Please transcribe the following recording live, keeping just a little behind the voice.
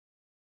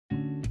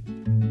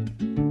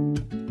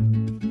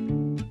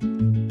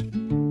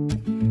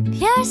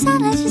Your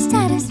sunlight, your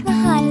status, my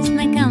heart is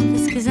my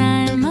compass, 'cause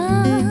I'm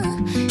a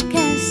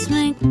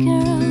cosmic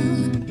girl.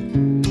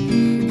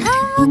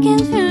 I'm walking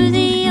through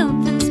the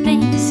open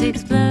space,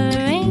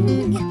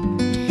 exploring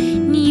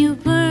new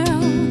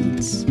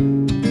worlds.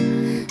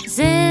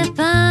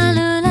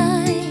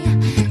 Zepalulai,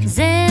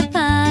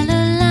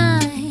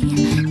 zepalulai,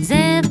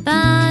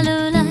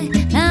 zepalulai,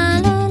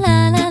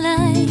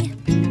 la-lu-la-la-lai.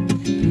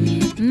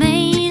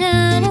 Made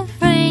out of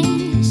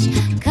rays,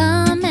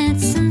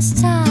 comets and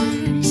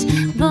stars,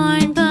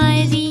 born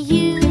by the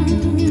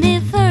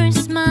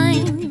universe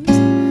mind.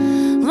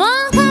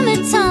 One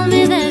comet told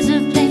me there's a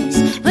place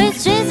with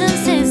trees and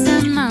seas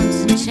and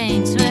mountain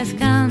chains, with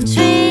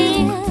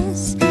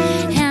countries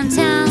and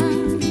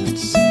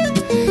towns.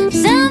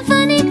 Some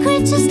funny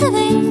creatures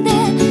living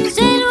there,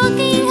 straight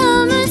walking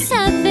Homo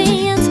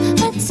sapiens,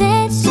 but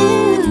dead to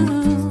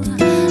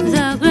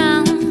the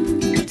ground.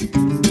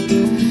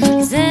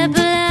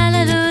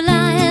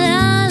 Zepalulai,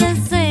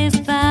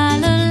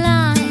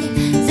 zepalulai,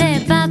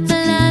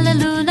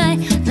 zepalulai,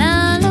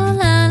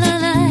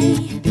 la-lu-la-la-lai.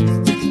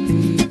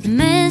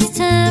 Missed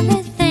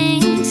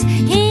everything's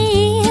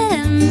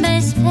hidden by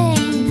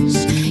space,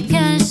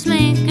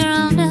 cosmic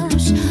girl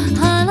knows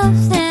all of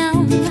them.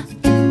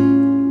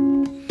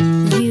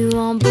 You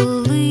won't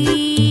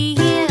believe,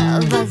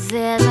 but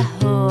there's a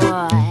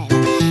hole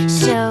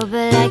so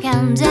black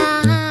and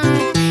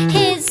dark,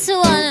 it's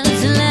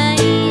swallows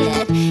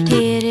light.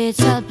 It is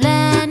a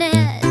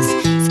planet,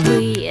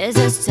 squeeze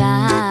a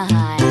star.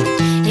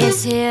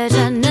 It's huge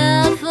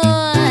enough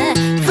for a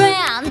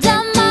friend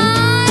of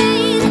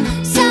mine.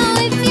 So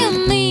if you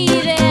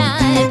meet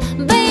it,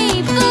 be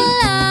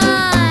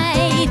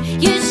polite.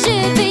 You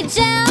should be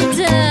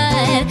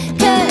gentle,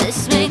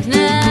 cosmic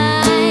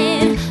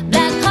night.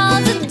 Black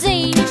holes are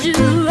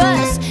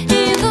dangerous,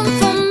 even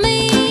for me,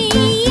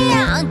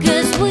 yeah,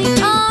 'cause we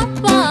are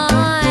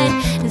one.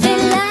 They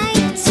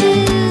like to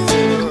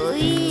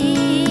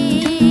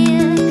eat.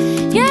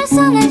 Your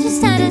sunlight, your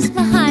status,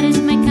 my